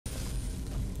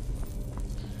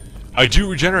I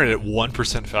do regenerate at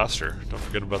 1% faster. Don't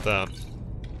forget about that.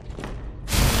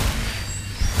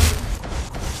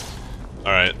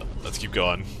 Alright, let's keep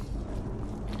going.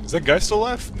 Is that guy still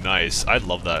alive? Nice. I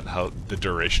love that, how the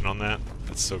duration on that.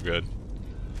 That's so good.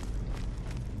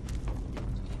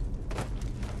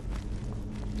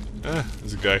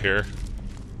 There's a guy here.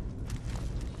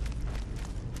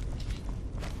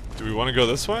 Do we want to go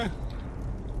this way?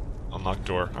 Unlocked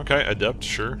door. Okay, adept,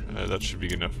 sure. That should be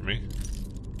good enough for me.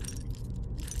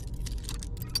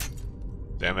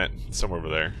 Damn it, it's somewhere over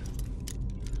there.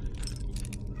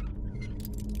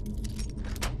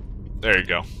 There you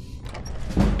go.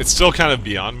 It's still kind of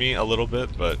beyond me a little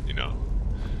bit, but, you know,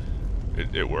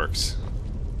 it works.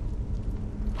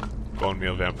 Bone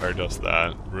meal vampire does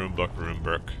that. Rune book, rune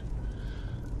book.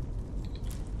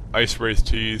 Ice wraith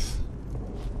teeth.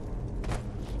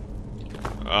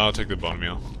 I'll take the bone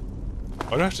meal.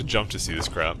 Why do I have to jump to see this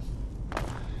crap?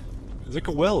 There's like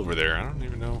a well over there. I don't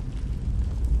even know.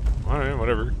 Alright,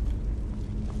 whatever.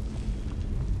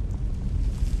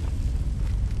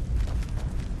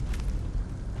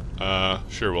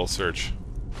 Sure, we'll search.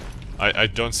 I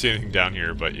don't see anything down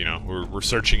here, but, you know, we're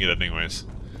searching it anyways.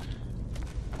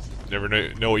 Never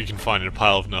know what you can find in a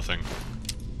pile of nothing.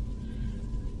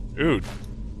 Ooh,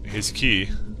 his key.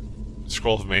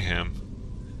 Scroll of Mayhem.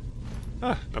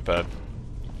 Ah, not bad.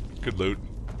 Good loot.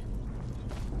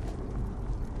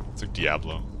 It's like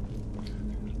Diablo.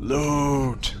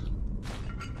 Loot!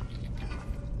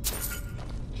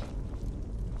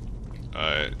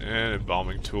 And a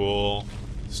embalming tool.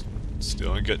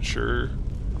 Steel ingot, sure.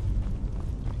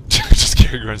 Just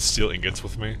carrying around steel ingots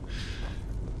with me.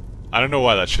 I don't know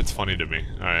why that shit's funny to me.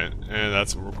 Alright, and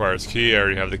that's what requires key. I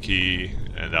already have the key,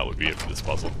 and that would be it for this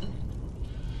puzzle.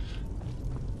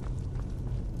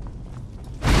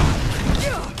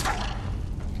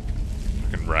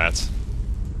 Fucking rats.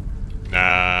 Nah.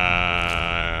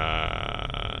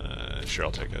 Sure,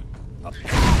 I'll take it. I'm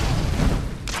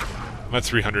at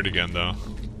 300 again, though.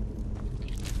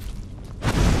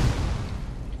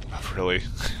 Oh, really?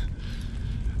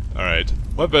 Alright.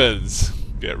 Weapons!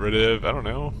 Get rid of, I don't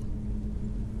know.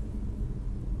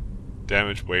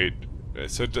 Damage, weight.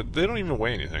 So they don't even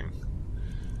weigh anything.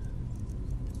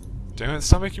 Damn it,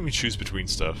 stop making me choose between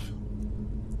stuff.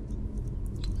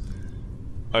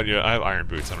 Oh yeah, I have iron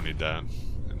boots, I don't need that.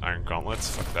 And iron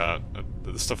gauntlets, fuck that.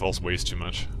 This stuff else weighs too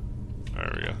much.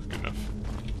 There we go, good enough.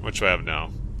 How much do I have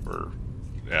now?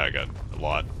 Yeah, I got a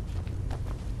lot.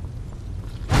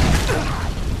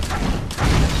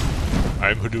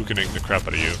 I'm Hadoukening the crap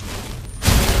out of you.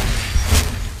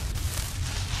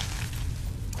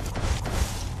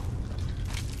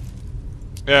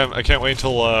 Yeah, I can't wait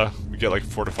until we get like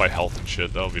fortified health and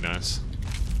shit. That'll be nice.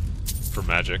 For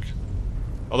magic.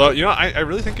 Although, you know, I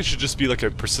really think it should just be like a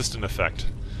persistent effect.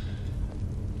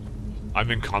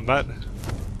 I'm in combat?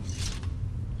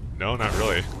 No, not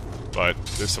really. But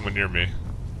there's someone near me.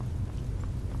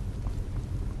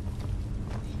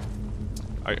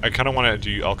 I kind of want to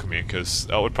do alchemy, because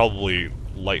that would probably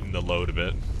lighten the load a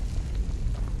bit.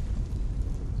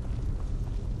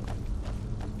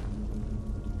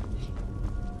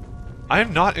 I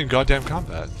am not in goddamn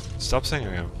combat. Stop saying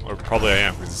I am. Or probably I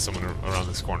am, because there's someone around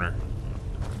this corner.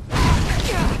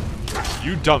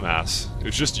 You dumbass. It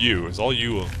was just you. It was all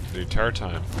you the entire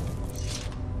time.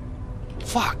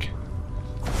 Fuck!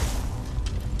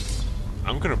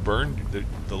 I'm gonna burn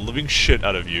the living shit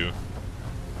out of you.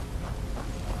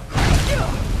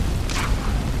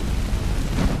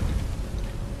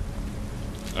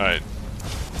 Alright.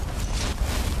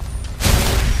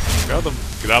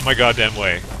 Get out of my goddamn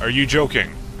way. Are you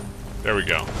joking? There we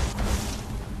go.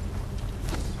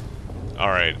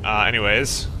 Alright,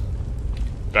 anyways.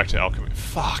 Back to alchemy.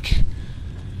 Fuck!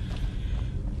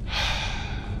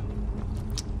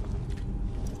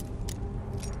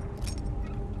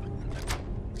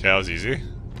 Okay, that was easy.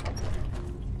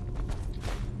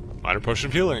 Minor potion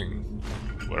of healing.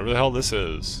 Whatever the hell this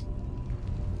is.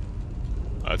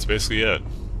 That's basically it.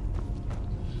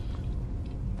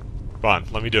 Come on,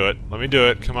 let me do it. Let me do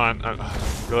it. Come on.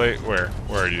 Really? Where?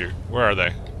 Where are you? Where are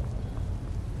they?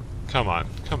 Come on.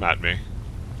 Come at me.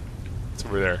 It's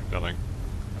over there. Nothing.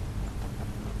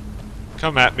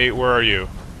 Come at me. Where are you?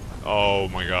 Oh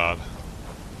my god.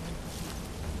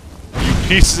 You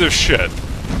pieces of shit.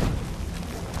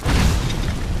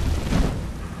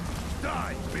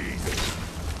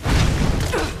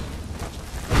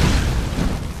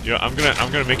 Yeah, I'm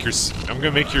gonna make your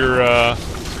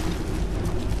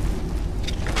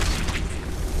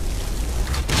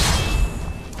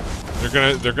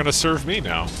they're gonna serve me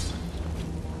now.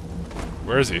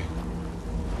 Where is he?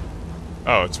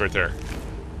 Oh, it's right there.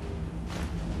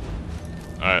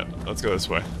 Alright, let's go this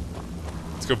way.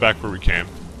 Let's go back where we came.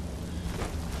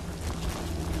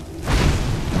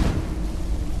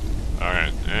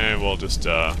 Alright, and we'll just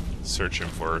search him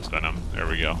for his venom. There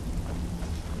we go.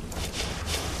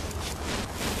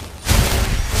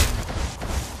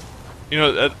 You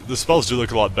know, the spells do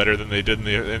look a lot better than they did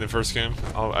in the first game.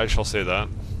 I shall say that.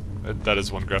 That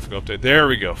is one graphical update. There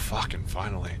we go. Fucking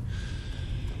finally.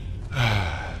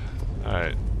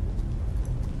 Alright.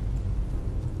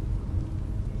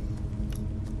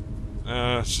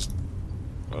 It's just...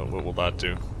 Well, what will that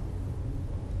do?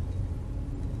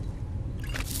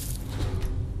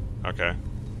 Okay.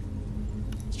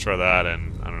 Let's try that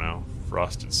and, I don't know,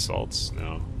 frosted salts?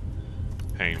 No.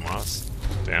 Hanging moss?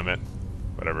 Damn it.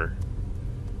 Whatever.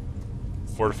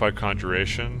 Fortified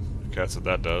conjuration? Okay, that's what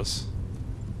that does.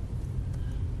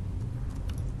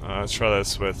 Let's try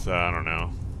this with, I don't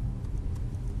know.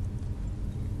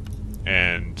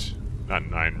 And, not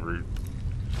 9 root.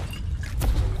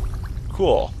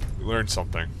 Cool. We learned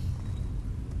something.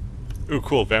 Ooh,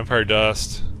 cool. Vampire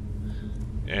dust.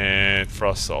 And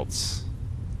frost salts.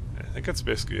 I think that's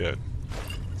basically it.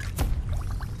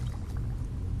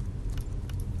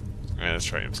 Alright, let's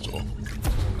try Imstool.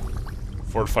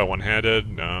 Fortify one-handed?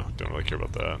 No, don't really care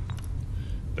about that.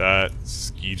 That.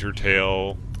 Skeeter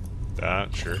tail.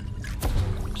 That, sure.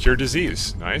 Cure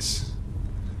disease. Nice.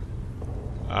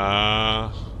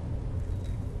 Why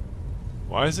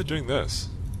is it doing this?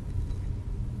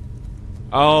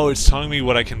 Oh, it's telling me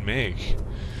what I can make.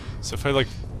 So if I like...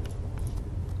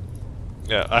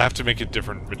 Yeah, I have to make it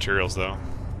different materials though.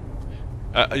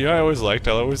 You know, I always liked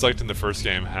in the first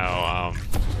game how,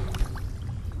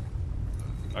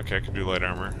 okay, I can do light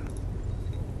armor.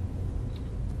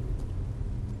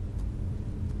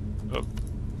 Oh.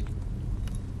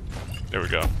 There we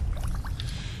go.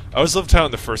 I always loved how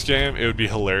in the first game it would be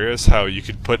hilarious how you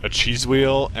could put a cheese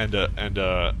wheel and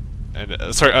a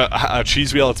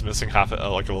cheese wheel that's missing half like a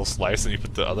little slice, and you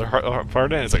put the other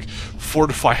part in. And it's like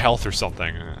fortify health or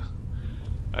something.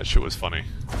 That shit was funny.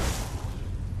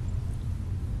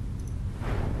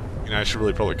 You know, I should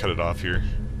really probably cut it off here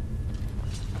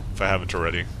if I haven't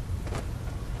already.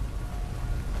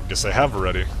 Guess I have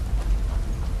already.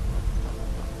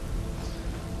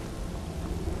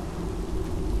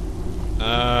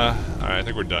 Alright, I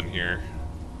think we're done here.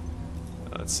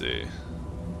 Let's see.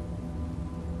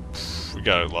 We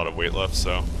got a lot of weight left,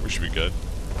 so we should be good.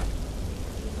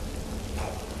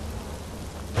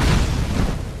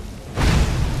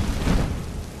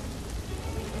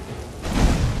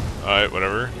 Alright,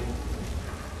 whatever.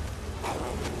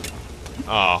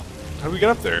 Oh, how do we get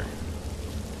up there?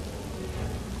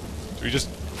 Do we just...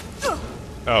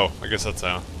 Oh, I guess that's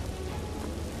how.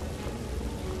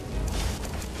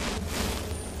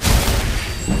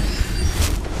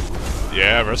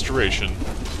 Yeah, restoration.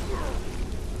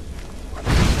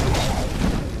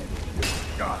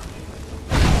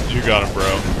 You got him,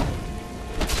 bro.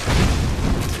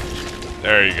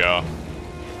 There you go.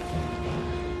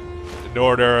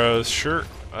 Nord arrows, sure.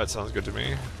 That sounds good to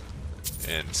me.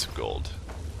 And some gold.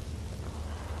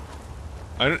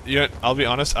 I'll be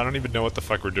honest, I don't even know what the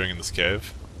fuck we're doing in this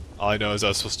cave. All I know is I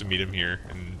was supposed to meet him here,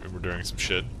 and we're doing some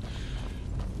shit.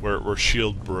 We're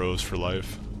shield bros for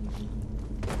life.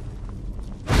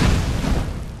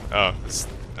 Oh,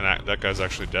 that guy's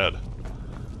actually dead.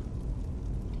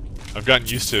 I've gotten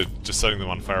used to just setting them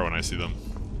on fire when I see them.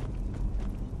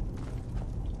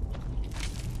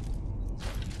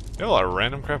 I have a lot of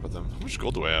random crap with them. How much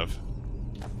gold do I have?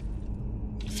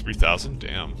 3,000?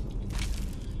 Damn.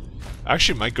 I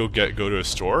actually might go to a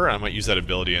store, I might use that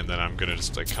ability, and then I'm gonna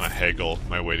just like kind of haggle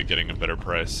my way to getting a better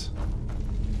price.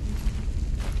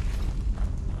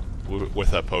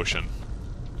 With that potion.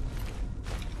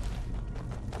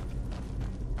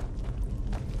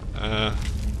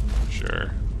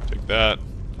 Sure. Take that.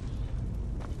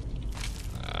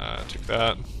 Take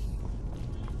that.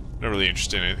 Not really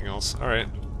interested in anything else. Alright.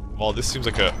 Well, this seems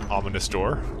like an ominous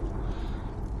door.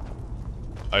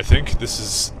 I think this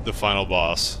is the final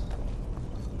boss.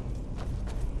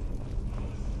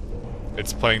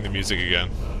 It's playing the music again.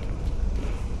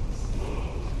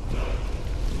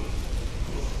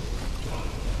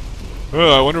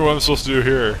 Oh, I wonder what I'm supposed to do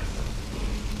here.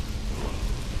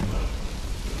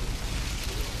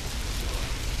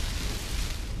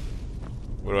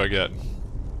 What do I get?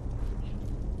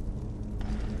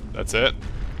 That's it?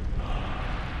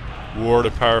 War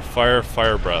to power fire,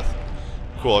 fire breath.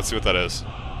 Cool, let's see what that is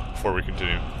before we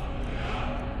continue.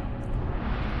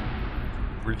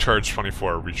 Recharge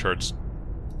 24, recharge...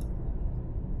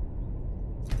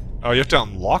 Oh, you have to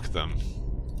unlock them.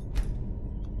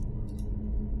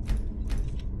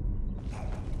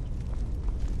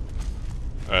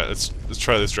 Alright, let's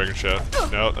try this dragon shaft.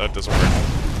 No, that doesn't work.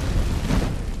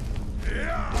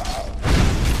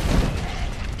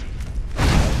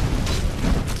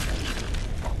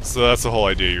 So that's the whole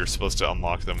idea, you're supposed to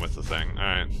unlock them with the thing.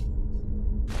 Alright.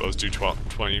 Bows do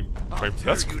 20...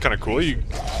 That's kind of cool, you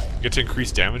get to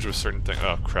increase damage with certain things.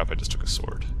 Oh crap, I just took a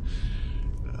sword.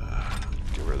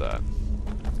 Get rid of that.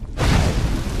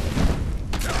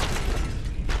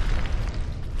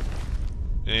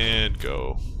 And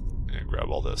go. And grab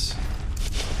all this.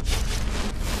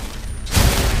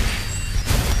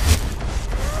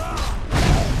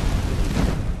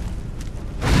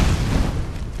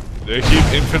 They keep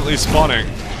infinitely spawning.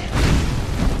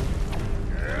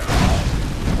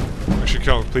 Actually,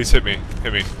 come on, please hit me.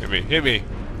 Hit me, hit me, hit me.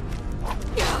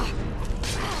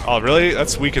 Oh, really?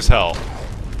 That's weak as hell.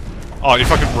 Oh, he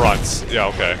fucking runs. Yeah,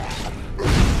 okay.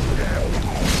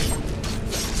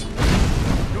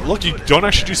 Look, you don't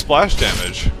actually do splash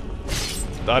damage.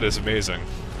 That is amazing.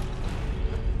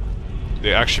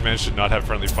 They actually managed to not have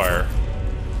friendly fire.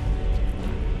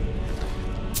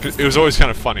 It was always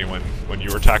kind of funny when you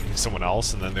were attacking someone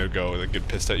else and then they'd go and get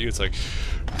pissed at you. It's like,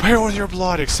 fire with your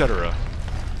blood, etc.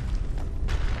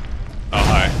 Oh,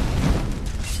 hi.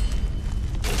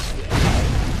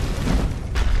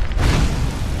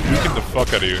 Nuking the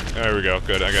fuck out of you. There we go.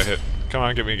 Good. I got hit. Come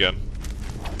on, get me again.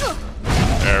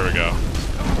 There we go.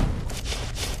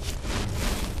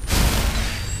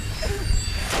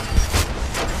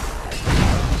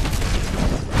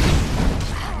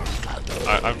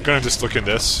 I'm gonna just look in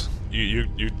this. You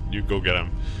go get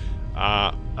him.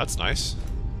 That's nice.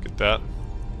 Get that.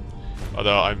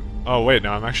 Although oh wait,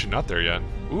 no, I'm actually not there yet.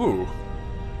 Ooh.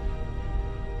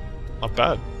 Not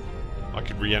bad. I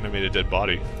could reanimate a dead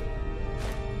body.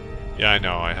 Yeah, I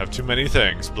know, I have too many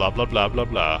things. Blah blah blah blah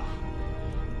blah.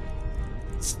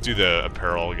 Let's do the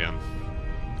apparel again.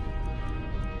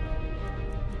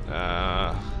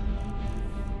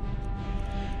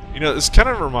 You know, this kind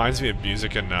of reminds me of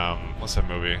music in, what's that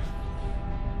movie?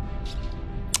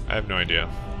 I have no idea.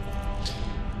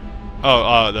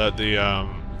 Oh,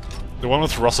 the one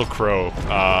with Russell Crowe.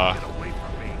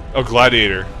 Oh,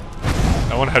 Gladiator.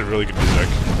 That one had really good music,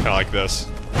 kind of like this.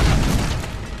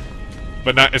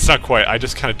 But it's not quite. I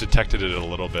just kind of detected it a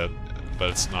little bit, but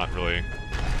it's not really.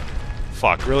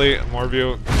 Fuck, really? More of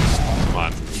you? Come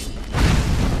on.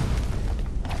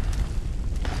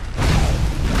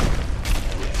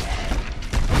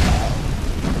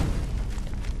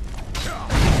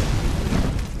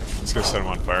 Let's go set him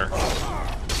on fire.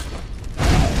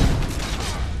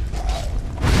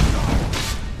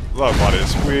 A lot of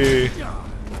bodies.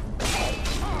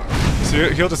 So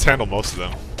he'll just handle most of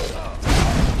them.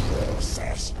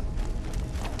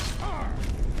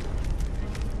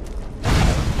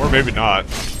 Or maybe not.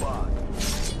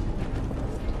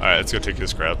 Alright, let's go take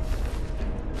this crap.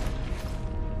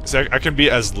 So I can be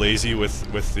as lazy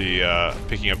with the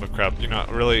picking up of crap. You know,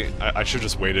 really, I should have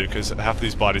just waited, because half of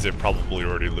these bodies I've probably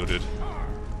already looted.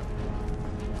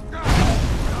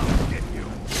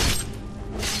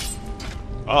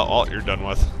 Oh, you're done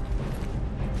with.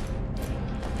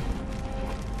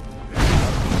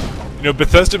 You know,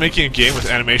 Bethesda making a game with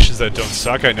animations that don't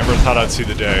suck, I never thought I'd see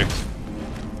the day.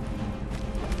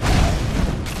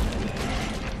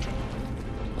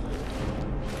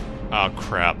 Oh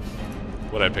crap.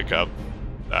 What'd I pick up?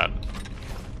 That.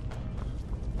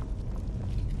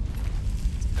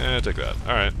 Take that.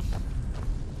 Alright.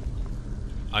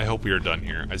 I hope we are done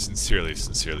here. I sincerely,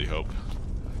 sincerely hope.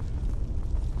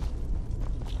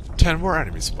 10 more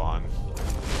enemies spawn.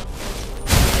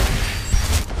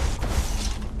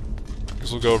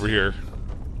 Guess we'll go over here.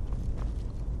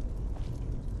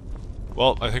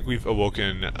 Well, I think we've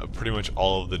awoken pretty much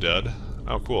all of the dead.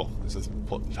 Oh, cool. There's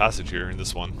a passage here in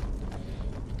this one.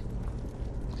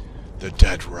 The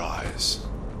dead rise.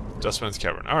 Dustman's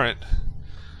Cavern. Alright.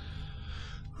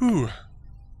 Whew.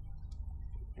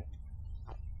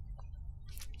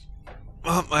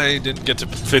 Well, I didn't get to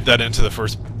fit that into the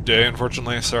first day,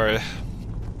 unfortunately. Sorry.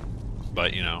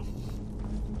 But, you know.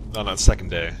 On that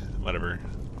second day. Whatever.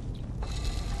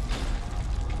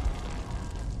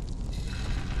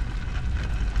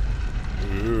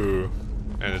 Ooh.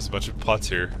 And there's a bunch of pots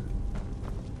here.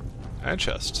 And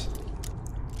chest.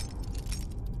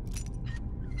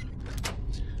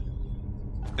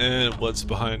 And what's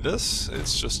behind this?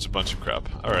 It's just a bunch of crap.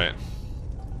 Alright.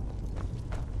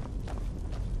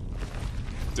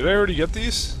 Did I already get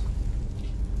these?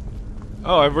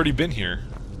 Oh, I've already been here.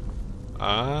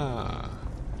 Ah.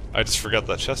 I just forgot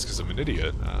that chest because I'm an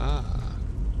idiot. Ah.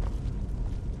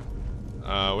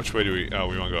 Which way do we... Oh,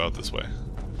 we want to go out this way.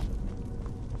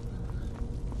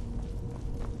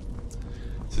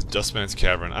 It says Dustman's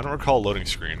Cavern. I don't recall a loading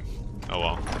screen. Oh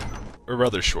well. Or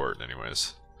rather short,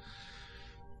 anyways.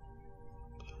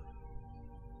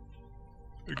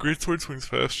 A greatsword swings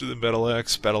faster than battle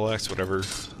axe, whatever.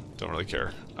 Don't really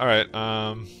care. Alright,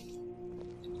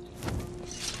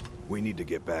 We need to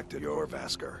get back to your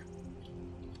Vasker.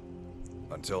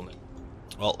 Until...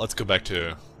 well, let's go back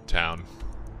to town.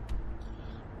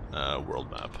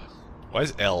 World map. Why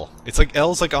is L? It's like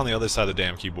L's like on the other side of the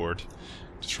damn keyboard.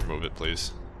 Just remove it,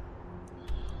 please.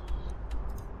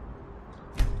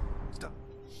 Stop.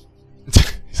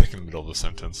 He's like in the middle of a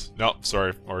sentence. No,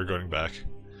 sorry, we're going back.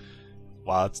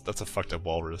 Wow, that's a fucked up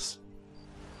walrus.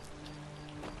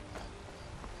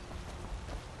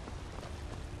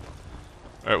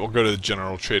 Alright, we'll go to the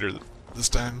general trader this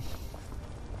time.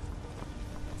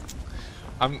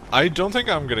 I don't think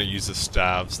I'm gonna use the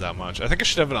staves that much. I think I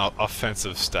should have an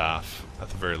offensive staff, at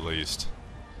the very least.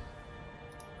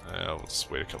 We'll just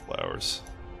wait a couple hours.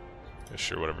 Yeah,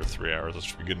 sure, whatever, 3 hours, that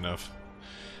should be good enough.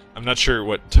 I'm not sure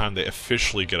what time they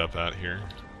officially get up at here.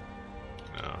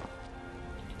 No.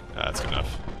 That's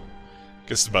enough.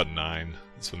 Guess it's about 9.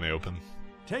 That's when they open.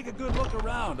 Take a good look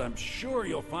around. I'm sure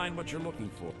you'll find what you're looking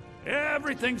for.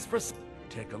 Everything's for...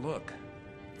 Take a look.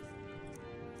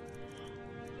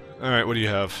 Alright, what do you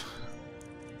have?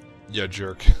 Yeah,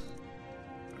 jerk.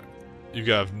 You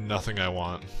have nothing I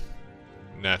want.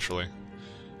 Naturally.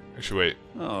 Actually, wait.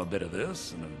 Oh, a bit of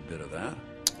this and a bit of that.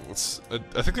 Let's...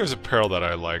 I think there's a apparel that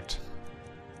I liked.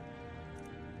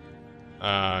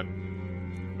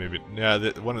 Maybe... yeah,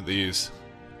 one of these.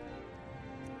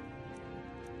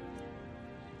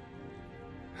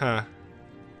 Huh.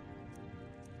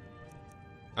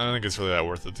 I don't think it's really that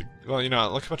worth it to... well, you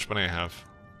know, look how much money I have.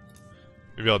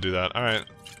 Maybe I'll do that. Alright.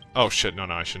 Oh shit, no,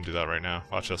 I shouldn't do that right now.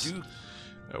 Watch this.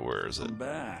 Where is it? Come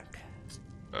back.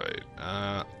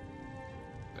 Alright,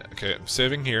 okay, I'm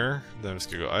saving here. Then I'm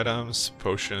just gonna go items,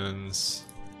 potions...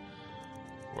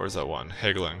 where's that one?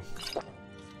 Haggling.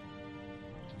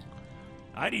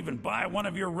 I'd even buy one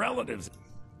of your relatives.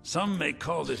 Some may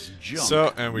call this junk.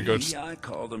 So, and we go just I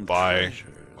call them buy...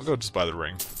 treasures. I'll go just buy the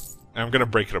ring. And I'm gonna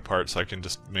break it apart so I can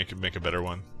just make a better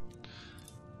one.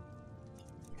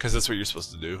 Because that's what you're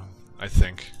supposed to do, I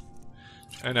think.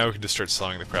 And now we can just start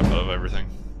selling the crap out of everything.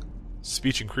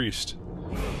 Speech increased.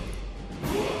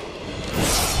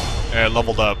 And it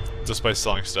leveled up just by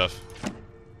selling stuff.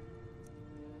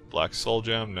 Black soul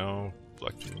gem, no.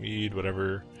 Black mead,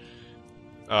 whatever.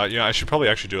 Yeah, I should probably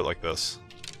actually do it like this.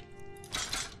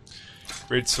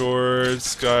 Great sword,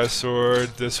 sky sword,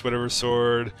 this whatever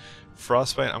sword.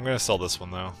 Frostbite, I'm gonna sell this one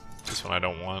though. This one I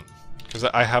don't want. Because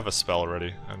I have a spell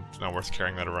already, and it's not worth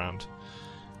carrying that around.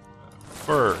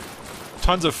 Fur.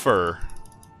 Tons of fur.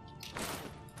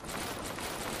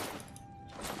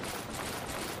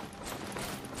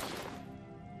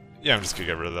 Yeah, I'm just gonna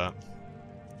get rid of that.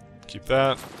 Keep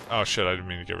that. Oh shit, I didn't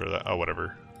mean to get rid of that. Oh,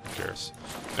 whatever. Who cares?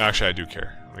 No, actually I do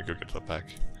care. Let me go get that back.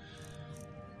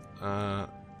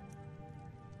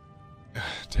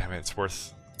 Damn it, it's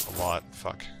worth a lot.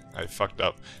 Fuck. I fucked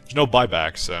up. There's no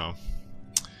buyback, so...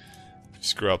 if you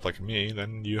screw up like me,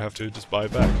 then you have to just buy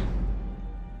it back.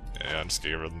 Yeah, I'm just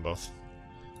gonna get rid of them both.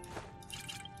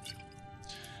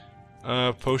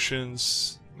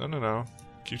 Potions... no.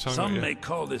 Keep telling me. Some may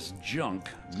call this junk.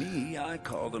 Me, I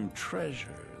call them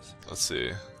treasures. Let's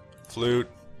see. Flute.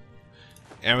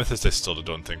 Amethyst I still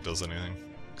don't think does anything.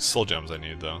 Soul gems I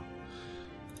need, though.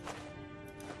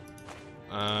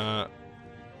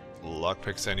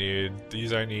 Lockpicks I need.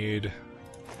 These I need.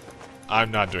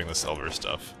 I'm not doing the silver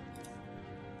stuff.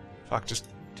 Fuck, just...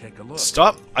 take a look.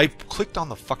 Stop! I clicked on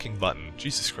the fucking button.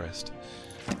 Jesus Christ.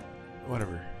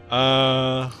 Whatever.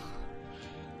 I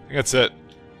think that's it.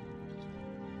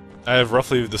 I have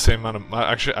roughly the same amount of...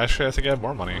 Actually, I think I have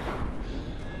more money.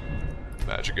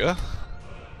 Magica.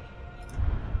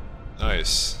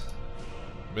 Nice.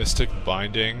 Mystic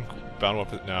Binding. Bound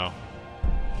Weapon... no.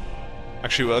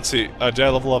 Actually, well, let's see. Did I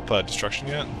level up Destruction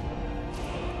yet?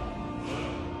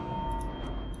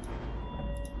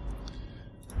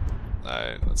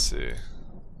 Let's see.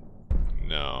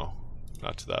 No.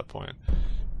 Not to that point.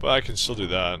 But I can still do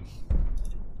that.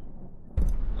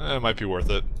 It might be worth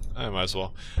it. I might as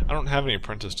well. I don't have any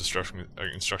apprentice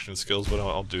instruction skills, but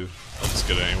I'll just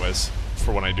get it anyways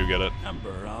for when I do get it.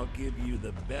 Remember, I'll give you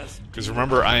the best. Because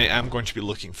remember, I am going to be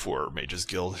looking for Mage's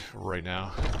Guild right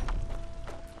now.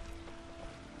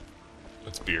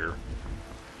 That's beer.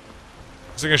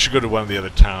 I think I should go to one of the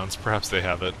other towns. Perhaps they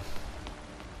have it.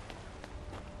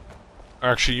 Or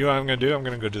actually, you know what I'm gonna do? I'm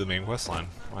gonna go do the main quest line.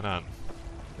 Why not?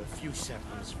 A few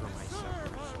seconds for my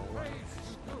suffers, all right?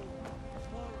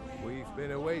 We've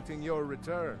been awaiting your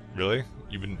return. Really?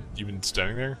 You've been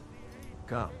standing there?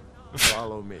 Come,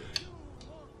 Follow me.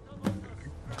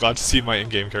 Glad to see my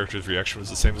in-game character's reaction was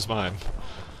the same as mine.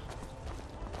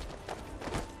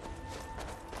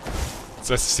 It's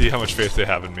nice to see how much faith they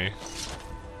have in me.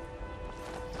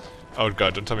 Oh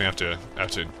god, don't tell me I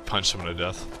have to punch someone to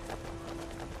death.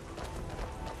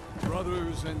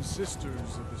 Brothers and sisters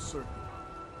of the Circle,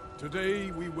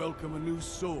 today we welcome a new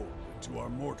soul into our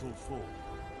mortal fold.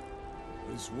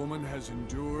 This woman has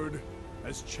endured,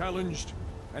 has challenged,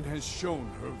 and has shown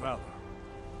her valor.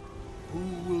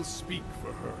 Who will speak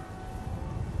for her?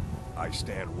 I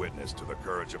stand witness to the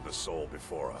courage of the soul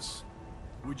before us.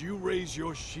 Would you raise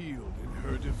your shield in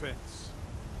her defense?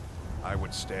 I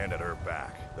would stand at her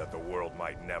back, that the world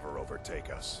might never overtake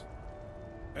us.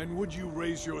 And would you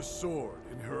raise your sword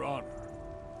in her honor?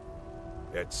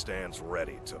 It stands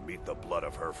ready to meet the blood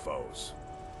of her foes.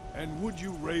 And would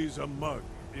you raise a mug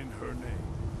in her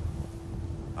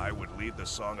name? I would lead the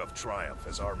song of triumph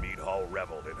as our mead hall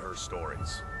reveled in her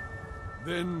stories.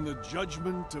 Then the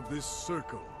judgment of this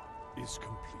circle is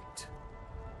complete.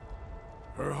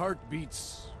 Her heart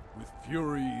beats with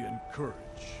fury and courage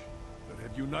that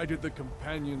have united the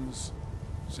companions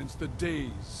since the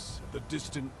days of the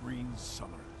distant green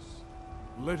summers.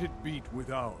 Let it beat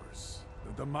with ours,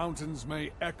 that the mountains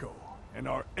may echo and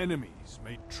our enemies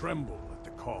may tremble at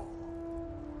the call.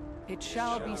 It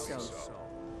shall be so.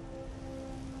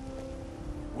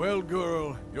 Well,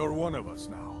 girl, you're one of us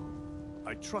now.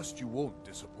 I trust you won't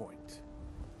disappoint.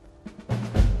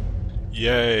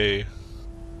 Yay.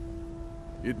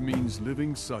 It means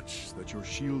living such that your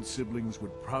shield siblings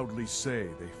would proudly say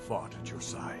they fought at your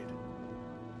side.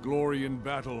 Glory in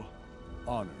battle,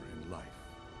 honor in life.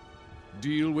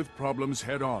 Deal with problems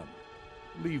head on.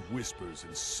 Leave whispers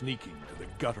and sneaking to the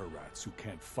gutter rats who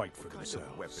can't fight for themselves.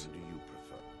 What weapon do you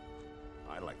prefer?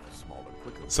 I like the smaller,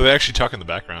 quicker. So they actually talk in the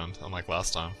background, unlike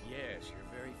last time. Yes,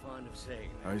 you're very fond of saying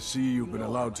that. I see you've been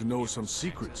allowed to know some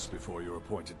secrets before your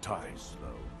appointed time. Slow.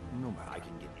 No I matter.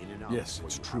 can get in and out. Yes, before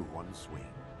it's you true. have one swing.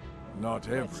 Not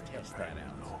every Let's test that companion,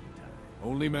 out though. sometime.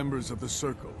 Only members of the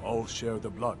Circle all share the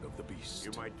blood of the beast.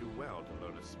 You might do well to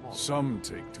learn a small. Some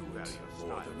take to That it is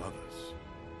more style. than others.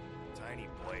 Tiny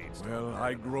blades. Well,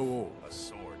 I grow old. A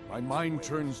sword. My mind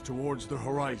turns towards the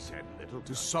horizon, Said little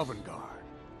to touch. Sovngarde.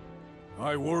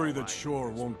 I worry that Shor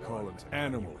won't call an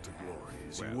animal to glory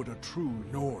as he would a true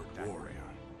Nord warrior.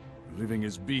 Living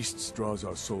as beasts draws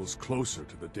our souls closer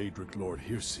to the Daedric Lord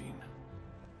Hircine.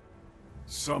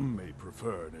 Some may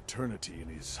prefer an eternity in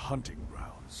his hunting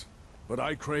grounds, but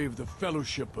I crave the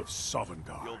fellowship of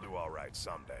Sovngarde. You'll do all right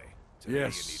someday. Today you need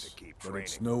Yes, to keep but training.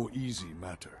 it's no easy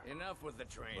matter. Enough with the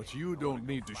training. But you don't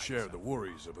need to share the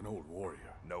worries of an old warrior.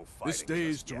 No fighting This day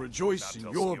is just to yet. rejoice Not in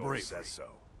till your Skjor bravery. says so.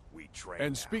 We train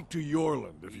And now. speak to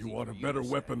Yorland if you want a better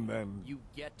weapon than You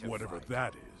get to whatever fight.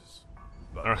 that is.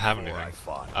 But I don't have before I anything.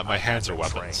 fought, My I hands had are to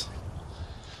weapons. train.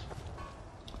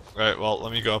 Alright, well,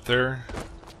 let me go up there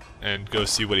and go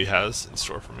see what he has in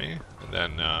store for me, and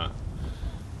then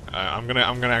I'm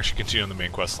gonna actually continue on the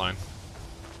main quest line.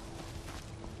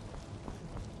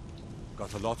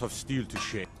 Got a lot of steel to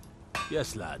share.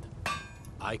 Yes, lad.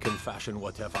 I can fashion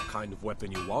whatever kind of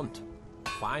weapon you want.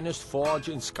 Finest forge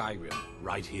in Skyrim,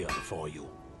 right here before you.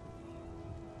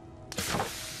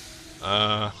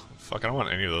 Fuck, I don't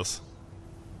want any of those.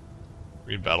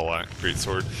 Read battle axe, great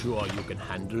sword. Sure you can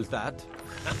handle that?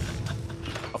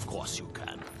 Of course you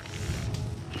can.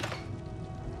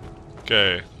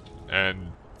 Okay,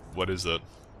 and what is it?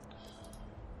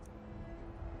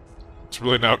 It's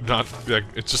really not like,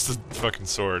 it's just a fucking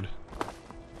sword.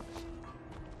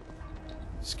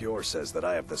 Skjor says that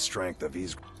I have the strength of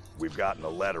Ys. We've gotten a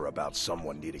letter about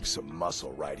someone needing some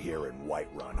muscle right here in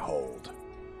Whiterun Hold.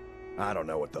 I don't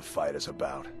know what the fight is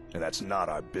about, and that's not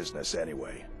our business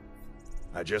anyway.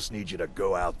 I just need you to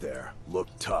go out there, look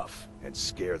tough, and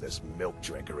scare this milk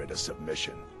drinker into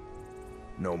submission.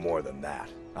 No more than that.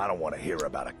 I don't want to hear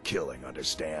about a killing,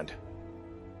 understand?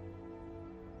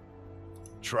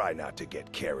 Try not to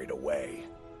get carried away.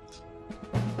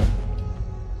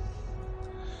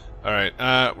 Alright,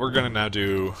 we're gonna now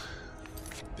do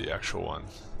the actual one.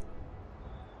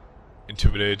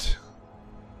 Intimidate.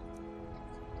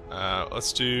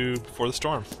 Let's do Before the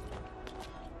Storm.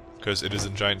 Because it is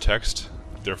in giant text,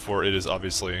 therefore it is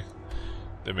obviously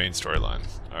the main storyline.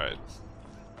 Alright.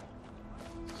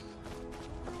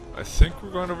 I think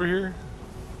we're going over here.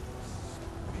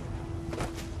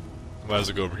 Might as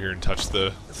well go over here and touch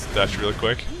the statue really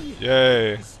quick.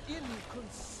 Yay!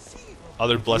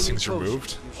 Other blessings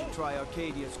removed. You should try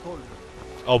Arcadia's cauldron.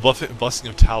 Oh, Blessing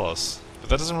of Talos.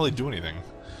 But that doesn't really do anything.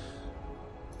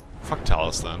 Fuck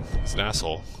Talos then. He's an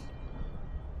asshole.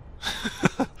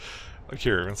 Look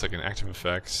here, one second. Active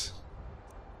effects.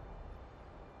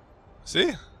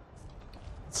 See?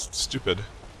 It's stupid.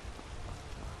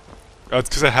 Oh, it's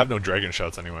because I have no dragon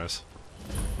shouts anyways.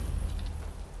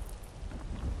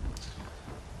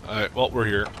 Alright, well, we're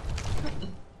here.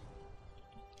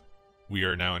 We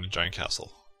are now in a giant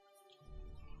castle.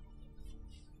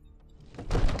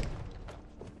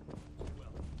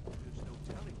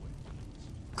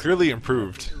 Clearly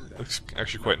improved. Looks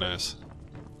actually quite nice.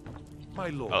 My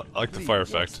lord, I like the fire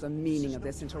What's effect. the meaning of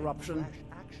this interruption?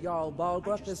 Jarl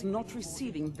Balgruth is not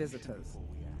receiving visitors.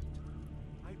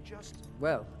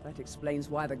 Well, that explains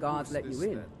why the guards let you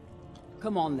in.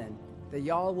 Come on then. The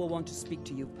Jarl will want to speak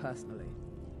to you personally.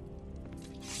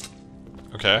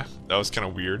 Okay, that was kind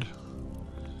of weird.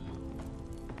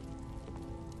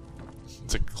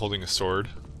 It's like holding a sword.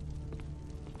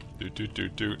 Doot doot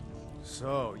doot doot.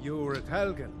 So, you were at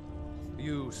Helgen.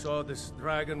 You saw this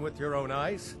dragon with your own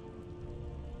eyes?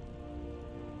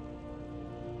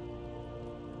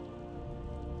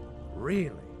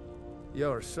 Really?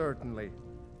 You're certainly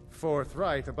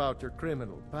forthright about your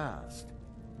criminal past.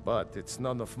 But it's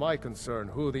none of my concern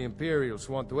who the Imperials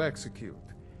want to execute,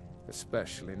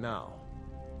 especially now.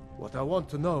 What I want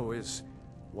to know is,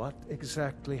 what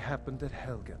exactly happened at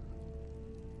Helgen?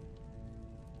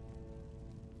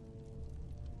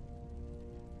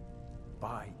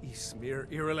 By Ysmir,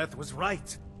 Irileth was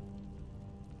right!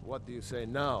 What do you say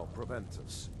now,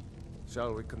 Proventus?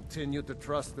 Shall we continue to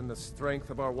trust in the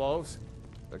strength of our walls?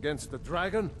 Against the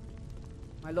dragon?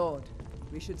 My lord,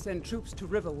 we should send troops to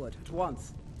Riverwood at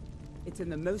once. It's in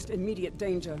the most immediate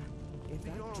danger. If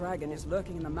that dragon is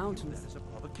lurking in the mountains... As a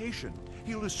provocation.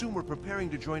 He'll assume we're preparing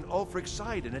to join Ulfric's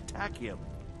side and attack him.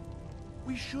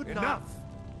 We should not... Enough!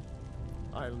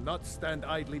 I'll not stand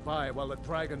idly by while the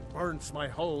dragon burns my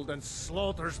hold and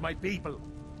slaughters my people.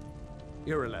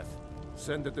 Irileth,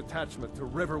 send a detachment to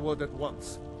Riverwood at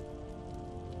once.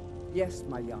 Yes,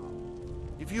 my Jarl.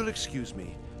 If you'll excuse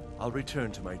me, I'll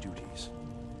return to my duties.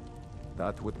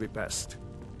 That would be best.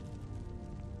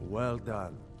 Well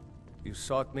done. You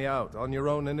sought me out on your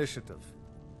own initiative.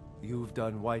 You've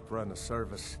done Whiterun a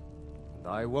service, and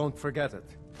I won't forget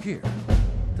it. Here,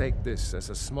 take this as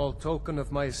a small token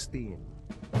of my esteem.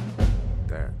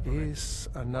 There is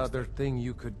another thing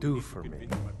you could do for me.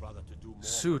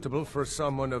 Suitable for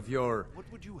someone of your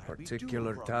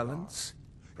particular talents,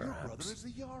 perhaps.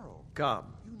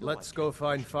 Come, let's go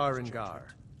find Farengar,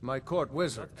 my court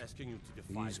wizard.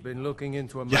 He's been looking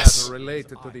into a matter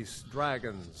related to these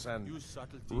dragons and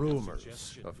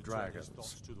rumors of dragons.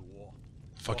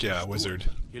 Fuck yeah, wizard.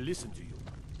 He'll listen to you.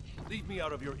 Leave me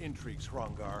out of your intrigues,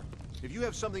 Hrongar. If you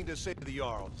have something to say to the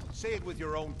Jarl, say it with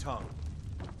your own tongue.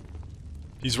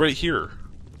 He's right here.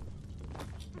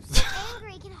 I'm so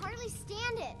angry, I can hardly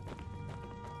stand it.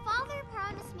 Father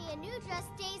promised me a new dress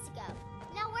days ago.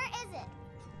 Now where is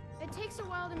it? It takes a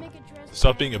while to make a dress.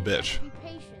 Stop being a bitch. Be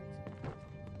patient.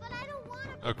 But I don't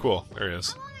want to. Oh, cool. There he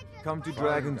is. Come to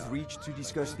Dragon's Reach to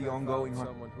discuss the ongoing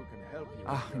hunt.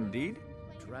 Ah, indeed?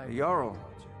 The Jarl.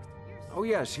 Oh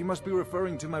yes, he must be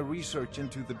referring to my research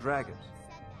into the dragons.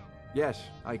 Yes,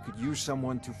 I could use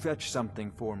someone to fetch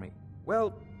something for me.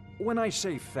 Well, when I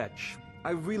say fetch,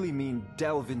 I really mean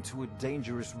delve into a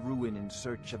dangerous ruin in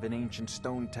search of an ancient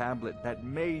stone tablet that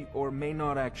may or may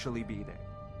not actually be there.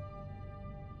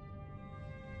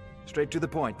 Straight to the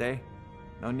point, eh?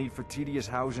 No need for tedious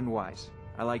hows and whys.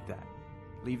 I like that.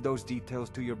 Leave those details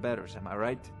to your betters, am I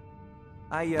right?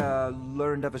 I,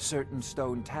 learned of a certain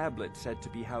stone tablet said to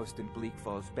be housed in Bleak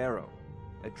Falls Barrow.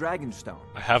 A dragon stone.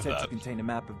 I have said that. to contain a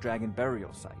map of dragon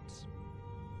burial sites.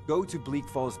 Go to Bleak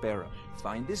Falls Barrow,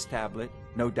 find this tablet,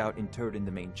 no doubt interred in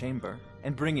the main chamber,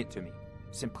 and bring it to me.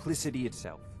 Simplicity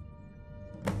itself.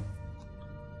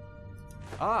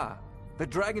 Ah, the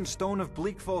dragon stone of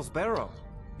Bleak Falls Barrow.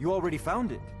 You already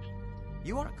found it.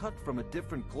 You are cut from a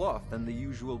different cloth than the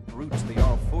usual brutes the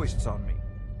Jarl foists on me.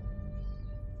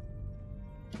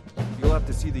 You'll have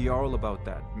to see the Jarl about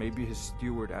that, maybe his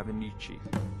steward Avenici.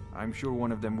 I'm sure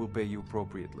one of them will pay you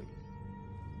appropriately.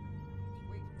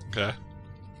 Okay.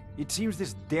 It seems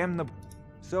this damnable...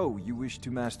 So, you wish to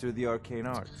master the arcane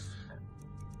arts?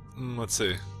 Let's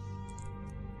see.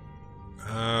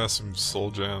 Some soul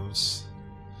gems.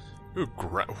 Ooh,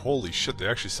 holy shit, they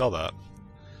actually sell that.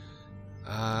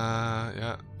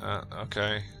 Yeah,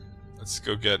 okay. Let's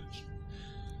go get...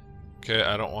 Okay,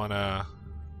 I don't want a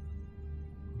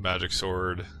magic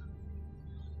sword.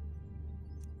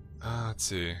 Let's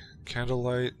see.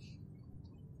 Candlelight.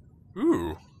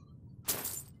 Ooh.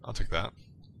 I'll take that.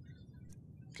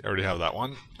 Okay, I already have that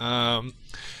one.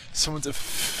 Someone's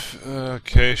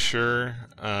okay, sure.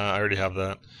 I already have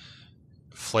that.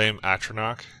 Flame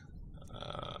Atronach.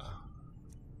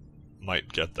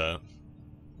 Might get that.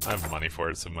 I have money for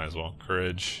it, so might as well.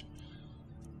 Courage.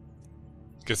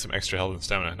 Get some extra health and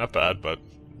stamina. Not bad, but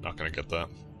not gonna get that.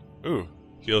 Ooh,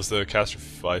 heals the caster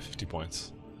 50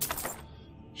 points.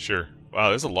 Sure. Wow,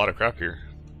 there's a lot of crap here.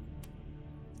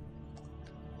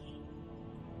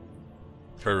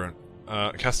 Everyone.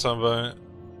 Cast on by...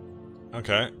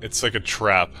 Okay, it's like a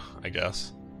trap, I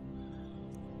guess.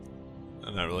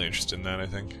 I'm not really interested in that, I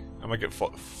think. I might get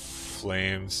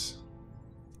flames.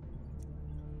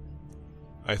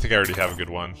 I think I already have a good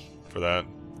one for that.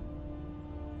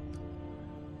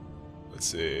 Let's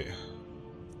see.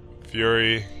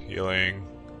 Fury, healing.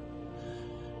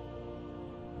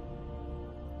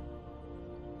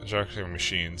 Attracting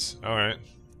machines. Alright.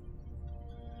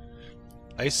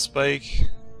 Ice Spike.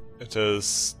 It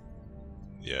does...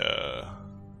 Yeah.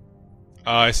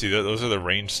 Oh, I see. Those are the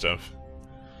range stuff.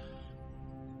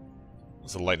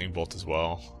 There's a lightning bolt as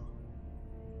well.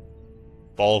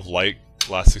 Ball of light.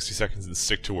 Last 60 seconds and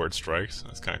stick to where it strikes.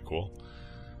 That's kind of cool.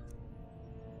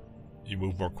 You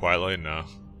move more quietly? No.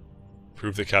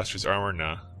 Improve the caster's armor?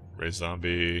 No. Raise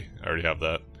zombie? I already have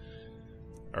that.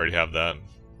 I already have that.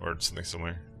 Or something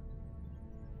similar.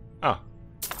 Ah.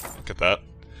 Look at that.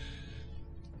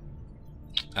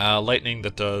 Lightning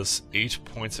that does 8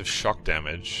 points of shock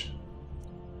damage.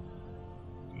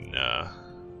 Nah.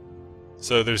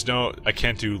 So there's no... I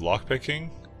can't do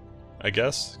lockpicking, I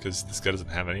guess, because this guy doesn't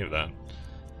have any of that.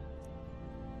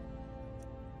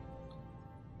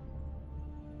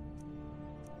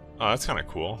 Oh, that's kind of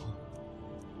cool.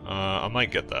 I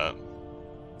might get that.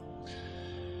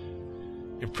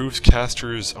 Improves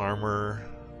caster's armor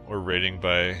or rating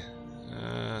by...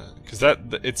 because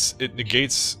it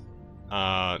negates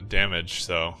damage,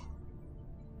 so...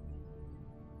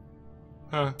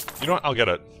 You know what? I'll get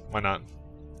it. Why not?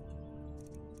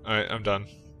 Alright, I'm done.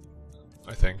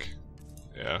 I think.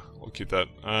 Yeah, we'll keep that.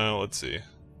 Let's see.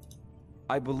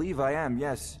 I believe I am,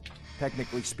 yes.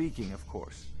 Technically speaking, of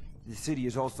course. The city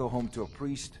is also home to a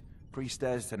priest,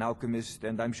 priestess, an alchemist,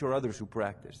 and I'm sure others who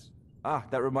practice. Ah,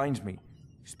 that reminds me.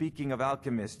 Speaking of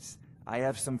alchemists, I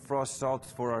have some frost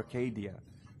salts for Arcadia.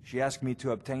 She asked me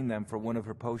to obtain them for one of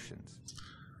her potions.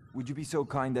 Would you be so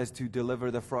kind as to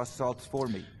deliver the frost salts for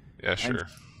me? Yeah, sure. And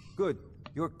good.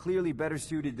 You're clearly better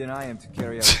suited than I am to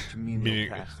carry out such a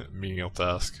menial task. Menial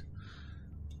task.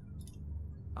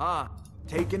 Ah,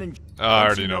 taken and... I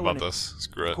already know about this.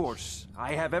 Screw it. Of course.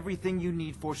 I have everything you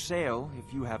need for sale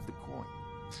if you have the coin.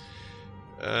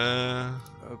 A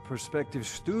prospective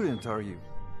student, are you?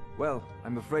 Well,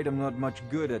 I'm afraid I'm not much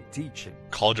good at teaching.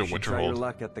 College of Winterhold. Try your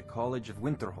luck at the College of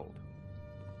Winterhold.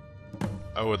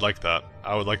 I would like that.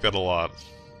 I would like that a lot.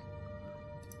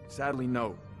 Sadly,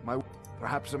 no.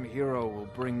 Perhaps some hero will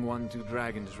bring one to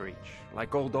Dragon's Reach,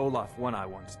 like old Olaf one I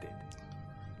once did.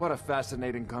 What a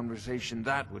fascinating conversation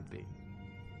that would be.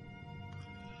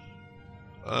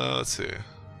 Let's see.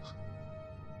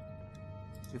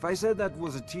 If I said that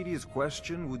was a tedious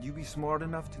question, would you be smart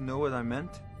enough to know what I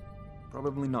meant?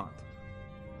 Probably not.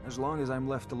 As long as I'm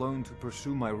left alone to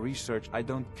pursue my research, I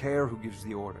don't care who gives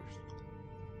the orders.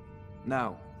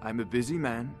 Now, I'm a busy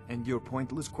man, and your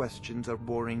pointless questions are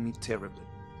boring me terribly.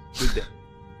 Good day.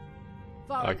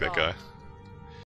 I like that guy.